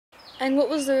And what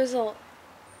was the result?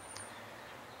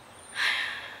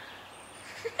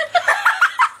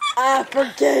 Ah,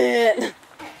 forget it.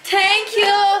 Thank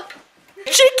you.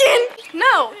 Chicken!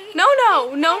 No, no,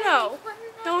 no, no, no,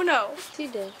 no, no. She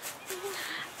did.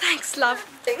 Thanks, love.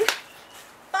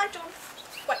 Bye, John.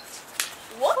 Wait.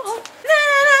 What? I'm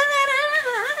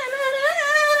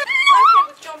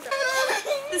with John.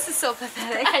 This is so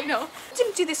pathetic. I know. You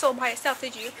didn't do this all by yourself,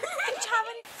 did you? Didn't you have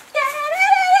any?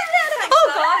 Oh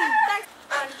God! Thanks.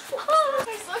 Oh,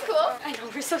 that's so cool. I know,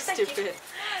 we're so stupid.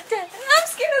 I'm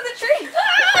scared of the tree.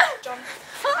 John,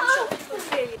 I'm sure people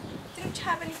hear you. Didn't you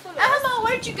have any followers? Emma,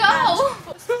 where'd you go?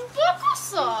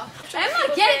 Emma,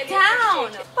 get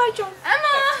down. Bye, John.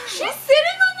 Emma, she's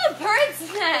sitting on the bird's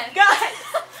nest. Guys,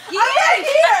 I'm right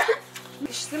here.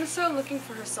 She's gonna start looking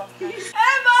for herself next.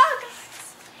 Emma!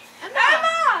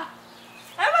 Emma!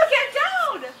 Emma, get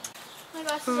down! My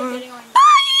glasses are getting orange.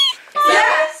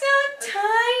 You're so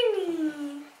tiny.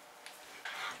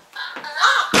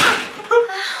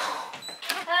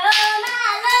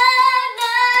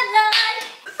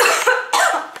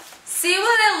 See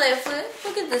what I live with?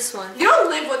 Look at this one. You don't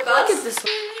live with us. Look at this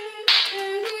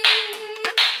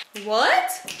one. What?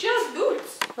 Just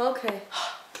boots. Okay.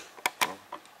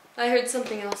 I heard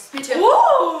something else. Me too.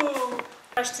 Whoa!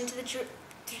 Rushed into the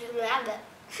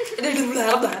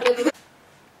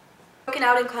Broken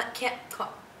out in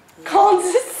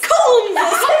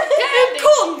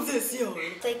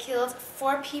They killed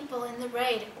 4 people in the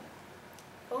raid.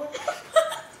 Oh.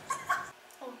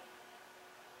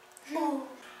 Oh.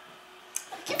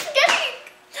 I keep forgetting.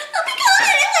 Oh my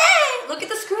God! Look at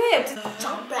the script.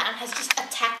 John Brown has just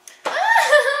attacked.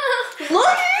 Look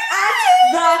at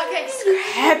the Okay.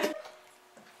 script.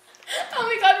 Oh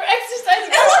my God, we're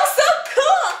exercising. It looks so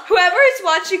cool. Whoever is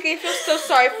watching, I feel so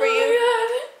sorry for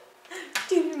you.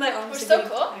 Dude, my arms We're are so getting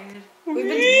cool. tired. We've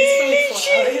been doing this for like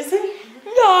 4 hours.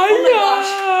 Oh my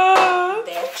gosh.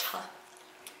 Bitch.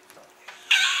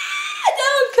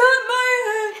 Don't cut my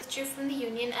head. Withdrew from the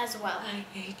Union as well. I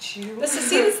hate you. Let's just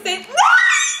see this thing.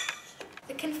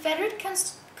 The Confederate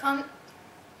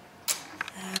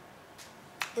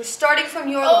We're starting from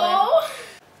your line. Oh.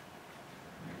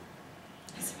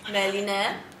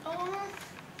 Melina.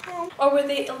 Oh. Or were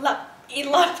they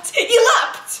elapsed?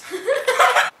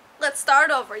 Let's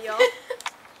start over, y'all.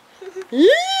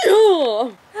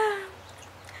 Yeah.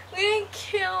 We didn't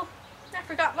kill. I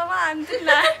forgot my line, didn't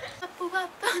I?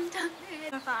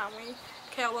 We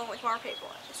kill only 4 people.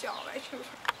 It's y'all, right?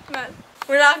 No,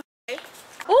 we're not.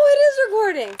 Oh, it is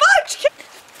recording.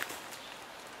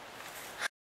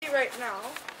 Right now.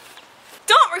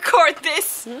 Don't record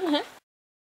this. Mm-hmm.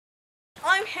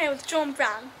 I'm here with John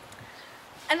Brown,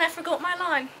 and I forgot my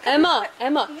line. Emma, you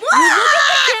look at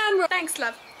the camera. Thanks,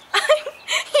 love. I'm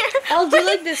here. I'll do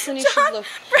like this and you should look.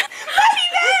 She's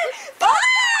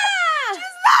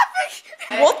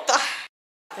laughing. What the?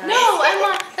 No,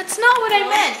 Emma, that's not what I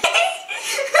meant.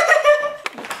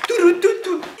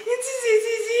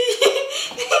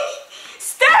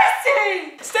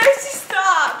 Stacy,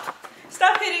 stop!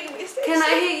 Stop hitting me, Stacy. Can I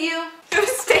hit you? No,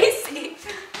 Stacy.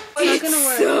 It's not gonna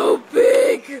work. So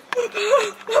big.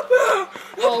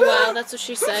 Oh wow, that's what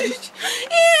she said. Ew.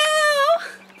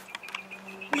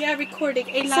 We are recording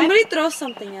a live. Somebody throw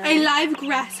something at A me. live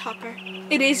grasshopper.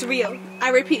 It is real. I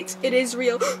repeat, it is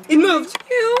real. It moved.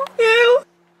 Ew, ew.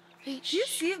 Wait, do you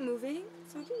see it moving?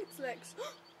 It's moving its legs.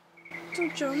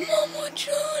 Don't jump. Mama,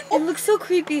 John. It looks so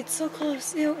creepy. It's so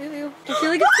close. Ew, ew, ew. I feel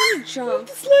like it's gonna jump.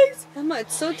 Its legs. Emma,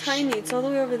 it's so tiny. It's all the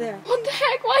way over there. What the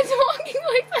heck? Why is it walking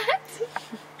like that?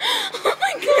 Oh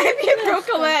my God. Maybe it broke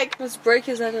a leg. Let's break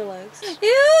his other legs. Ew,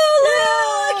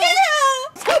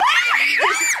 Look, look!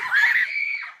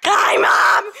 Hi,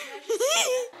 Mom.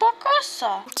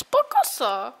 Bocosa. It's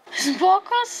Bocosa. It's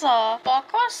Bocosa.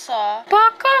 Bocosa.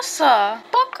 Bocosa.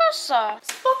 Bocosa.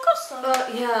 It's Bocosa.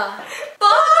 Yeah.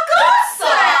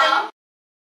 Bocosa.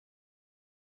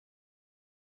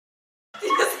 Did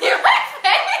you see my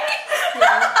face?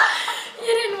 Yeah.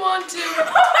 You didn't want to.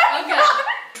 Okay.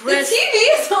 The TV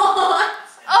is on.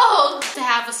 Oh, to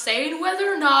have a say in whether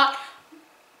or not.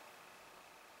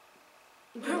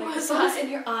 Where was What's I? in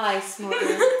your eyes, Smoker?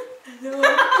 Hello.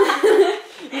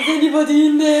 Is anybody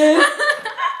in there?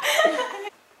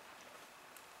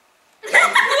 They're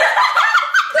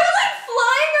like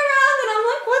flying around and I'm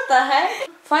like, what the heck?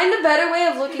 Find a better way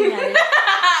of looking at it.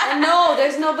 And no,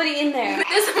 there's nobody in there.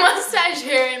 There's a mustache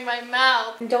hair in my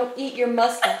mouth. And don't eat your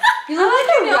mustache. You look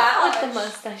like a rat with the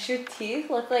mustache. Your teeth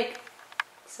look like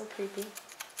so creepy.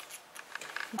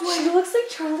 She looks like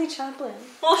Charlie Chaplin.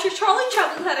 Well, she's Charlie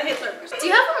Chaplin had a Hitler. Do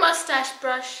you have a mustache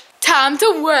brush? Time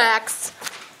to wax.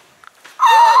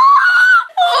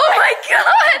 Oh my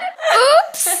God!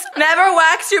 Never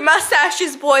wax your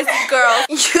mustaches, boys and girls.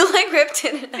 You like ripped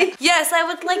it. Yes, I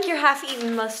would like your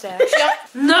half-eaten mustache.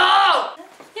 No!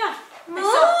 Yeah.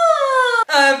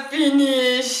 I'm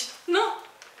finished.